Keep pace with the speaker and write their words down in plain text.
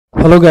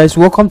Hello guys,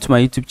 welcome to my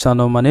YouTube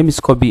channel. My name is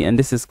Kobe and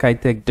this is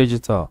SkyTech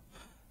Digital.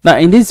 Now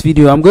in this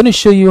video I'm going to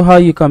show you how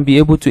you can be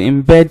able to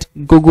embed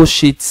Google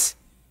Sheets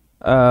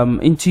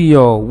into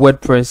your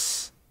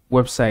WordPress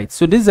website.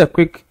 So this is a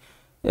quick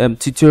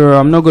tutorial.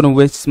 I'm not going to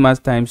waste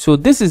much time. So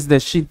this is the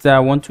sheet that I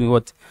want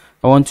to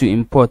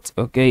import,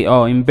 okay,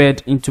 or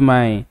embed into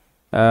my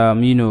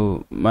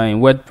my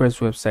WordPress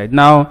website.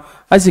 Now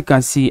as you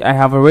can see, I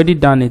have already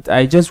done it.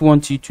 I just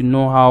want you to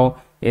know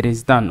how it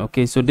is done.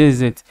 Okay, so this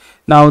is it.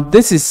 Now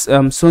this is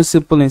so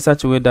simple in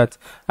such a way that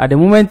at the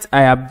moment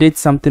I update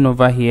something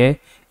over here,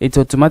 it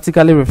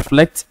automatically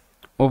reflects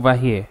over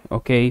here.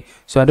 Okay,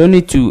 so I don't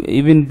need to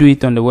even do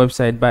it on the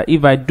website, but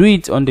if I do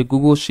it on the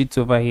Google Sheets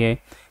over here,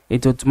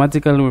 it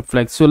automatically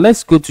reflects. So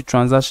let's go to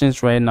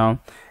transactions right now,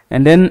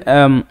 and then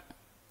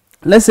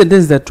let's say this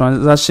is the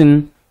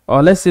transaction,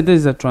 or let's say this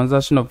is a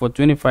transaction of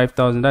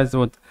 25,000. That's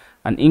what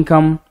an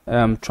income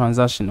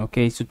transaction.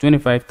 Okay, so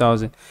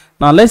 25,000.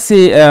 Now let's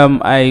say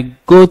I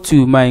go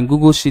to my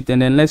Google Sheet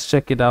and then let's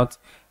check it out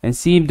and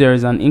see if there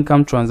is an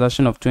income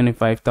transaction of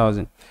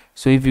 25,000.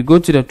 So if you go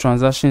to the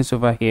transactions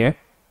over here,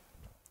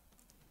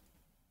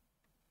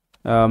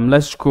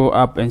 let's scroll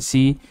up and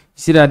see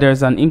that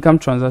there's an income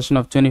transaction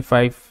of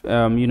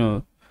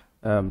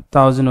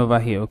 25,000 over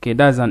here. Okay,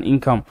 that's an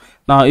income.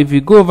 Now if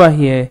you go over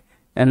here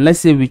and let's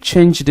say we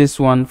change this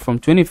one from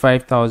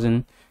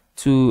 25,000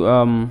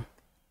 to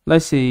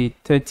let's say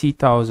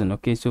 30,000.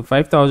 Okay, so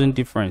 5,000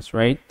 difference,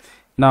 right?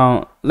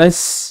 Now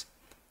let's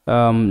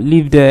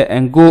leave there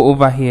and go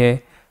over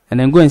here and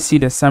then go and see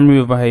the summary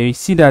over here. You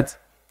see that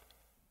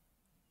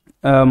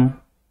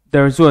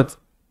there is what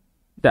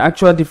the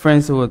actual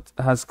difference what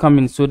has come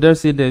in. So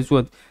there's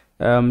what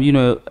where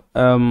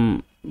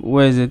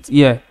is it?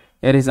 Yeah,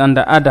 it is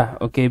under other.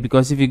 Okay,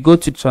 because if you go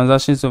to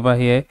transactions over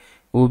here, it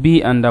will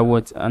be under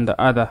what? Under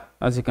other.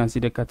 As you can see,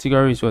 the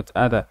category is what?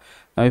 Other.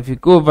 Now if you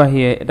go over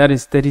here, that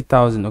is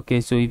 30,000.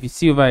 Okay, so if you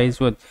see over here is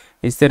what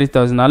is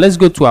 30,000. Now let's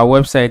go to our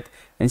website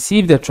and see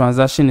if the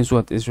transaction is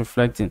what is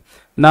reflecting.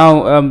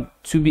 Now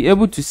to be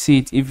able to see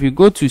it, if you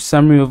go to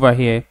summary over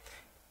here,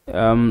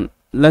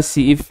 let's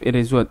see if it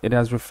is what it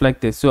has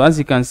reflected. So as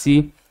you can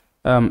see,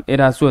 it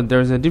has what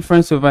there is a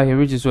difference over here,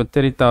 which is what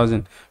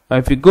 30,000. But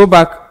if you go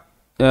back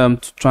to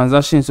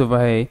transactions over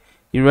here,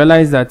 you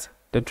realize that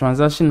the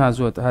transaction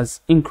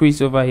has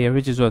increased over here,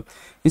 which is what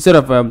instead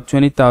of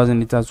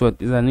 20,000, it has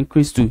what is an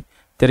increase to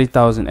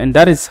 30,000. And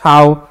that is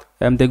how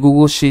the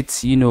Google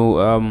Sheets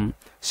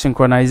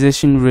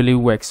synchronization really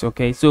works.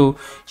 Okay, so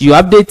you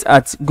update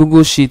at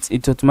Google Sheets,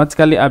 it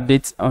automatically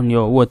updates on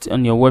your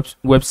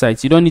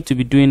website. You don't need to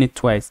be doing it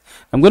twice.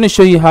 I'm going to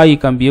show you how you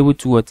can be able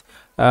to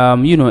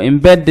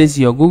embed this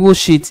your Google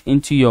Sheets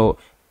into your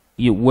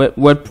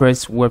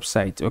WordPress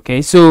website.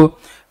 Okay, so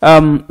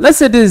let's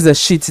say this is a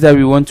sheet that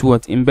we want to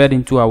embed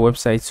into our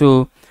website.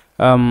 So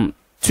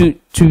to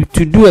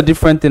do a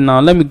different thing,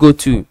 now let me go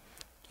to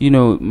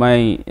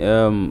my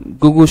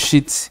Google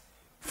Sheets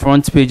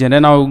front page, and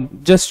then I'll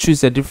just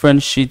choose a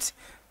different sheet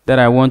that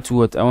I want to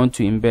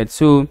embed.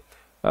 So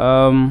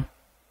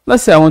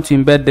let's say I want to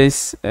embed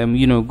this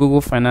Google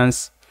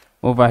Finance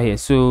over here.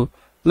 So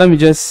let me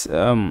just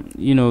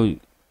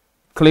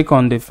click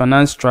on the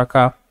finance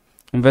tracker,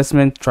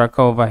 investment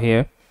tracker over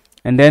here,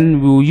 and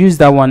then we'll use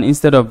that one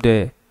instead of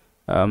the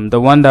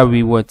one that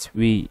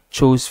we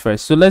chose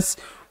first. So let's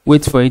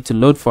wait for it to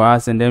load for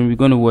us, and then we're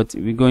going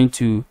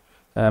to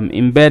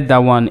embed that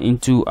one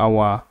into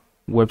our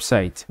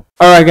website.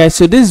 All right guys,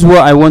 so this is what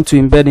I want to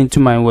embed into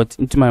my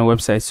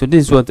website. So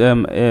this is what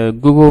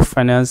Google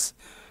Finance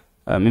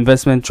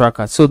investment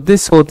tracker. So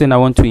this whole thing I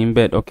want to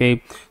embed.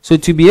 Okay, so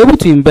to be able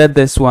to embed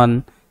this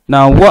one,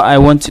 now what I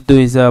want to do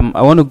is I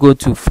want to go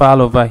to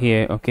file over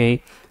here.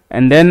 Okay,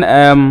 and then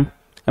I'm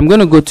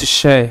going to go to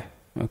share.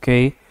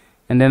 Okay,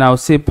 and then I'll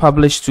say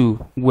publish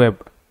to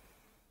web.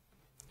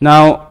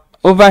 Now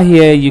over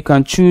here you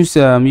can choose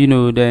the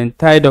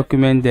entire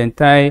document, the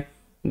entire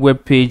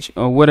web page,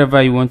 or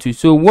whatever you want to.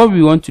 So what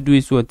we want to do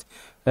is we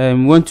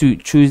want to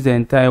choose the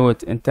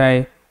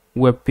entire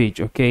web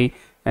page. Okay,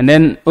 and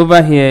then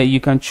over here you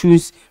can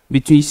choose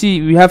between, you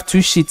see we have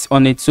two sheets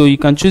on it, so you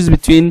can choose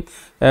between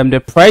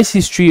the price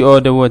history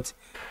or the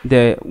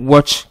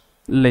watch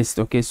list.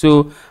 Okay,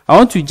 so I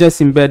want to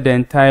just embed the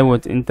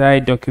entire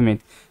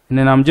document, and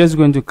then I'm just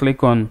going to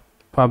click on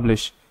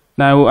publish.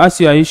 Now I will ask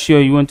you, are you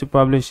sure you want to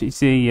publish? You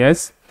say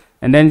yes,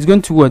 and then it's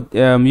going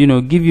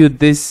to give you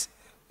this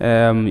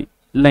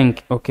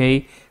link.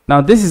 Okay,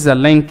 now this is a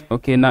link.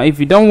 Okay, now if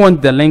you don't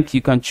want the link,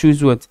 you can choose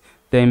the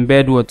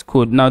embed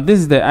code. Now this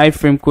is the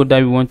iframe code that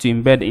we want to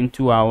embed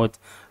into our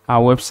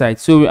website.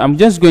 So I'm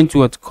just going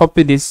to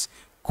copy this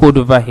code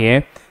over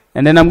here,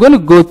 and then I'm going to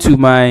go to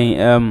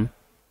my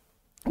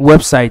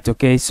website.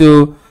 Okay,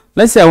 so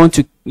let's say I want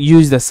to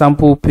use the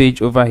sample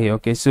page over here.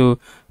 Okay, so I'm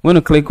going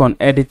to click on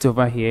edit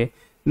over here.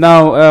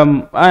 Now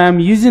I am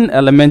using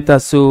Elementor,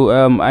 so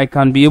I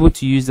can be able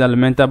to use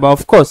Elementor, but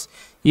of course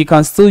you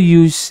can still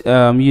use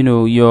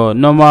your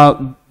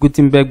normal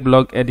Gutenberg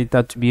block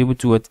editor to be able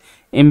to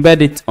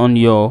embed it on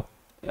your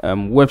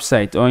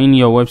website or in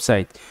your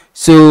website.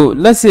 So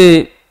let's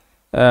say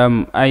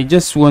I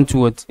just want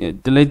to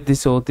delete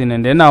this whole thing,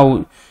 and then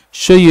I'll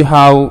show you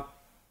how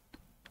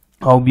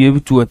I'll be able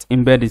to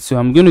embed it. So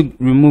I'm going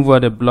to remove all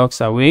the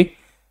blocks away.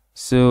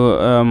 So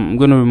I'm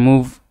going to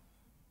remove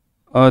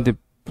all the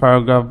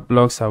paragraph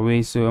blocks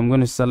away. So I'm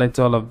going to select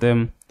all of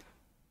them.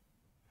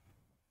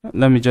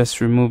 Let me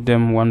just remove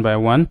them one by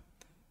one,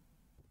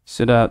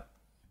 so that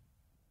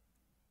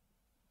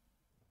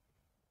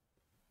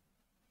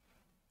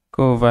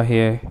go over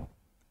here,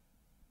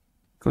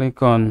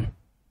 click on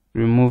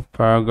remove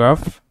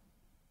paragraph,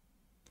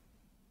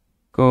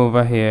 go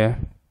over here,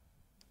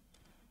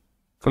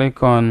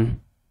 click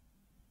on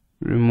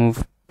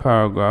remove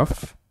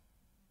paragraph.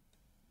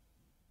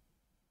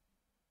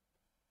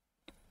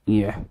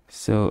 Yeah,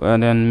 so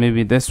and then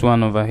maybe this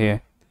one over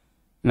here,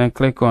 and then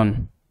click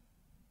on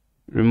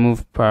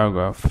remove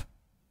paragraph.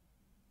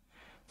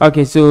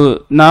 Okay,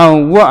 so now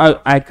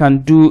what I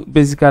can do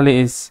basically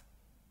is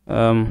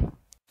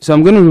so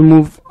I'm going to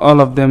remove all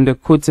of them, the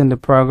quotes and the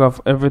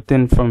paragraph,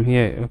 everything from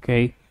here,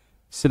 okay,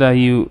 so that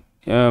you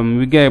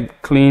we get a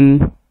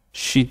clean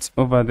sheet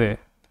over there.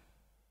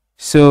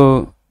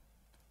 So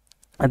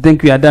I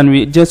think we are done.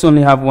 We just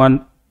only have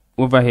one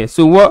over here.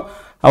 So what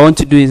I want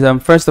to do is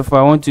first of all,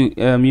 I want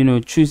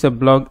to choose a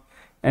blog,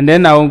 and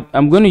then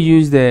I'm going to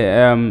use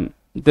the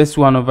this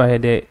one over here,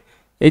 the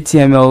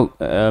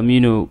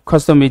HTML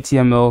custom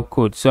HTML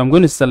code. So I'm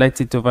going to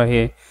select it over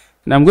here,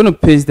 and I'm going to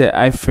paste the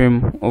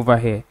iframe over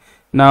here.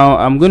 Now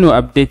I'm going to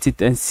update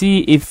it and see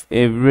if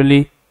it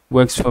really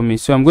works for me.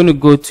 So I'm going to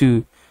go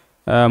to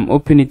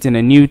open it in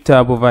a new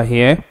tab over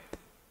here,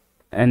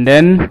 and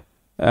then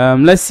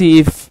let's see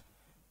if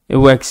it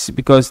works,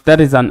 because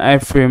that is an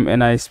iframe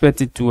and I expect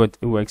it to it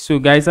works. So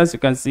guys, as you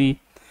can see,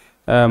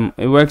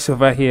 it works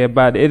over here,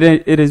 but it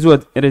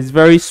is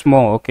very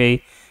small.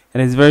 Okay, it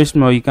is very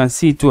small. You can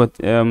see it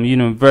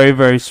very,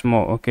 very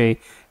small. Okay,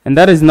 and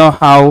that is not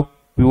how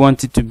we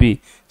want it to be.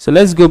 So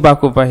let's go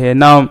back over here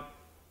now.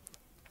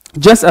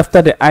 Just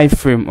after the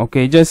iframe,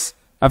 okay, just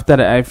after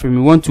the iframe,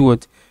 we want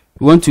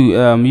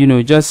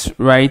to just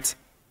write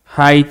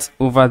height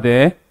over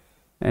there,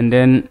 and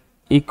then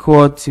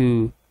equal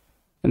to,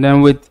 and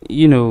then with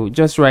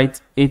just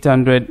write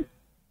 800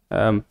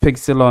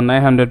 pixel or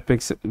 900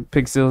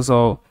 pixels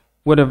or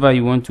whatever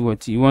you want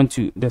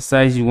to the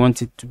size you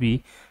want it to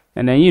be,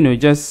 and then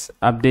just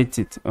update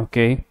it.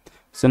 Okay,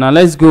 so now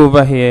let's go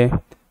over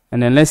here,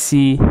 and then let's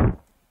see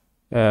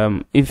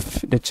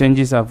if the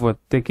changes have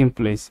taken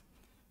place.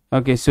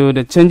 Okay, so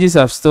the changes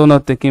have still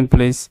not taken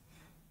place.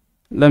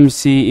 Let me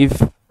see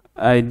if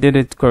I did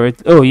it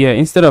correct. Oh yeah,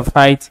 instead of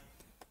height,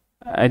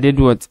 I did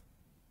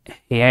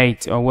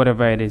height or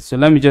whatever it is. So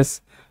let me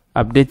just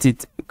update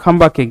it, come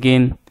back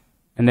again,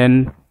 and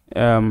then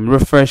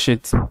refresh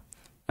it,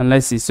 and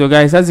let's see. So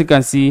guys, as you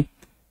can see,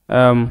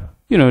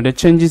 the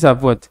changes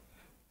have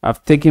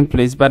taken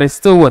place, but it's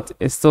still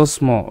it's still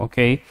small.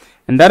 Okay,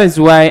 and that is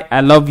why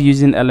I love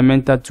using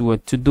Elementor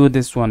to do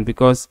this one,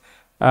 because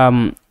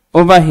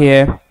over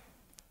here,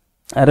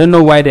 I don't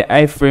know why the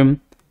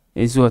iframe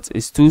is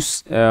too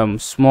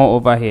small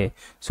over here.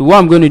 So what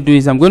I'm going to do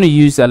is I'm going to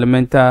use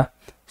Elementor.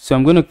 So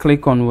I'm going to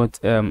click on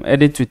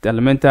edit with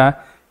Elementor,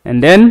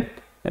 and then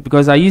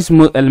because I use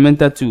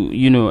Elementor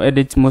to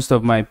edit most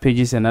of my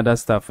pages and other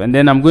stuff, and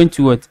then I'm going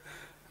to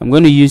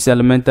use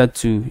Elementor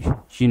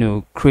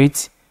to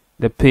create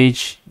the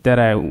page that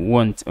I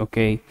want.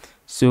 Okay,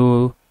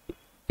 so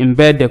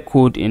embed the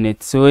code in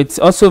it. So it's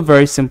also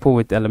very simple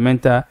with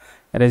Elementor.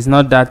 It is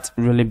not that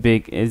really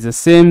big. It's the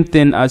same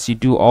thing as you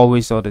do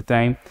always all the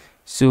time.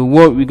 So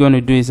what we're going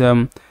to do is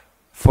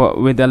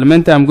with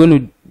Elementor, I'm going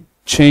to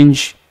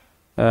change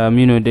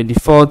the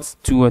default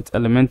to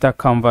Elementor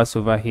canvas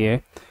over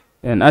here,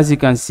 and as you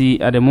can see,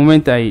 at the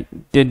moment I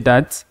did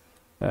that,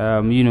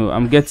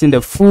 I'm getting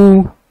the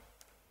full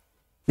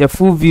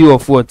view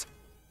of what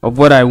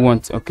I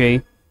want.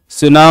 Okay,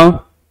 so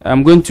now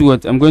I'm going to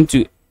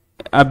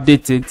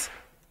update it,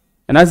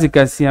 and as you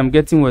can see, I'm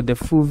getting the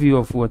full view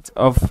of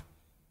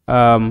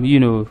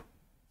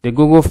the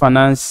Google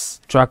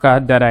Finance tracker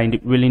that I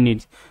really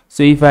need.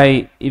 So if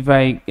I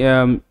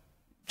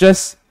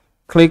just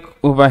click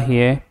over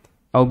here,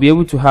 I'll be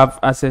able to have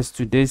access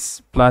to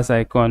this plus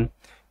icon,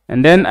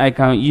 and then I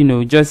can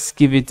just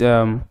give it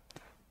a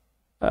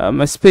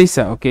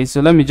spacer. Okay,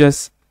 so let me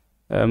just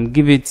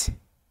give it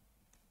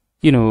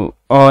or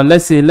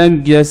let's say let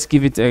me just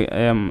give it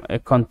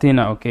a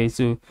container. Okay,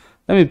 so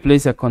let me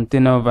place a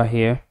container over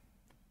here,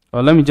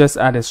 or let me just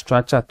add a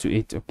structure to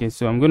it. Okay,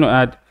 so I'm going to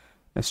add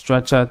a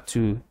structure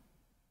to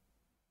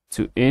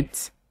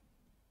it.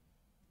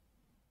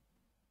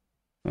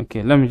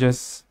 Okay, let me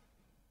just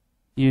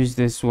use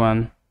this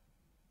one,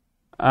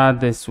 add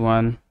this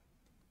one.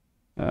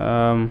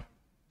 I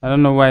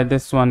don't know why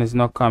this one is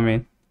not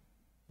coming.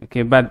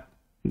 Okay, but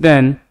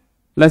then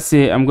let's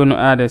say I'm going to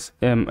add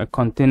a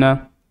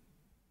container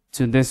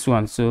to this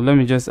one. So let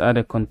me just add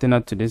a container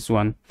to this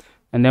one,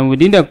 and then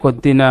within the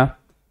container,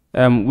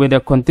 with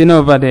the container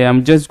over there,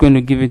 I'm just going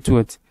to give it to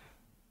it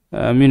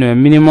a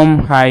minimum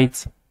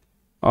height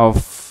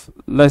of,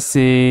 let's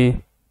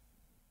say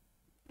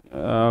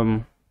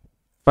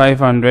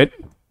 500.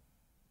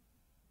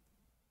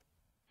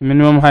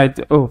 Minimum height,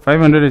 oh,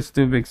 500 is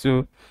too big,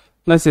 so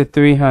let's say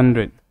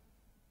 300.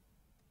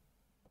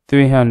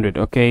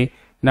 Okay,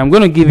 and I'm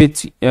going to give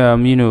it a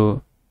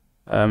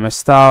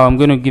style. I'm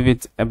going to give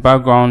it a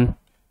background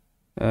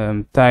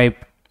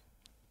type.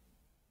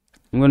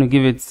 I'm going to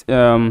give it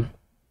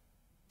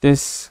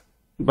this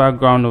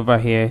background over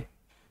here.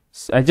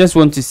 So I just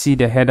want to see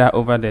the header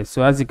over there.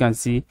 So as you can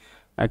see,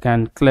 I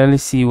can clearly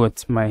see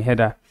what my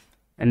header,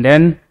 and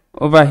then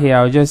over here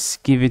I'll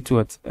just give it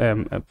what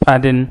a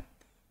padding.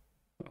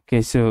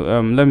 Okay,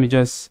 so let me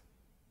just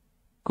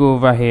go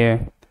over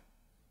here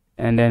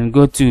and then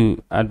go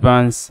to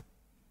advanced,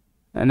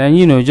 and then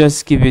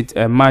just give it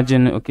a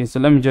margin. Okay, so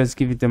let me just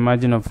give it a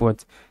margin of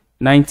what,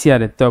 90 at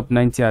the top,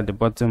 90 at the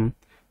bottom.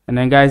 And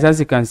then guys, as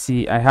you can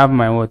see, I have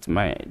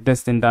my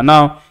destined down.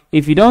 Now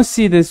if you don't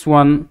see this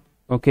one,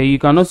 okay, you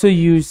can also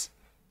use,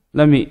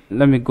 let me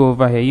go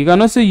over here. You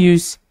can also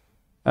use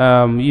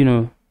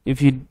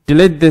if you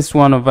delete this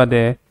one over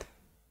there,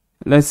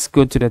 let's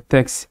go to the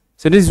text.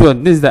 So this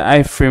is the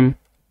iframe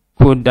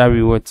code that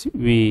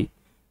we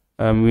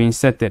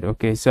inserted.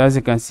 Okay, so as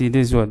you can see,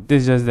 this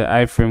is just the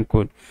iframe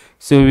code.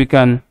 So we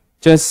can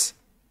just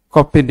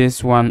copy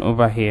this one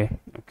over here,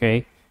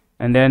 okay,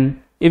 and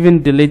then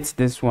even delete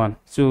this one.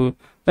 So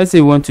let's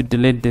say we want to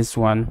delete this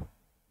one,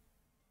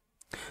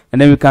 and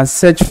then we can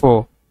search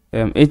for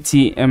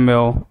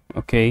HTML.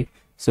 Okay,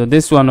 so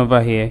this one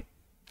over here,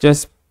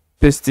 just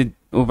paste it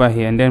over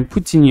here, and then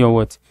put in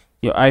your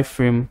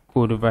iframe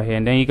code over here,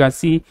 and then you can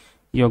see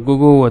your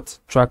Google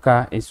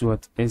tracker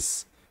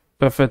is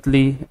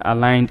perfectly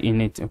aligned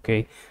in it.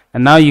 Okay,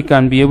 and now you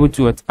can be able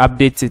to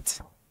update it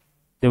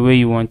the way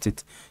you want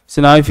it.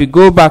 So now if you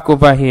go back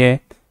over here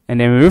and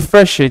then we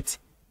refresh it,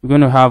 we're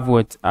going to have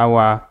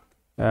our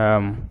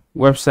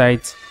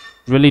website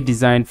really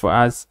designed for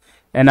us,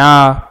 and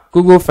our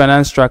Google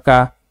Finance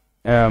Tracker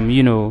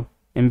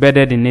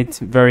embedded in it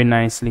very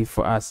nicely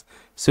for us.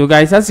 So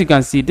guys, as you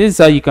can see, this is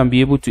how you can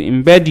be able to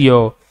embed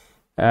your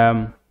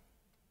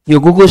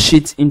Google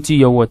Sheets into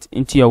your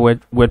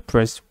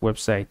WordPress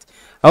website.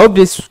 I hope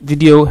this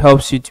video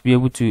helps you to be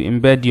able to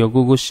embed your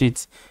Google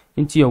Sheets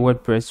into your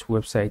WordPress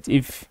website.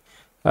 If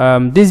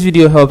this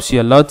video helps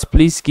you a lot,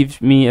 please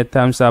give me a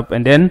thumbs up,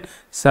 and then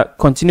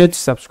continue to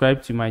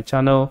subscribe to my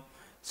channel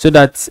so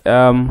that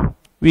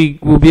we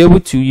will be able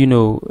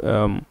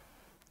to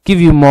give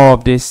you more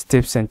of these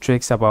tips and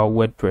tricks about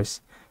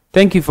WordPress.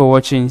 Thank you for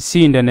watching. See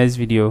you in the next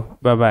video.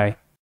 Bye bye.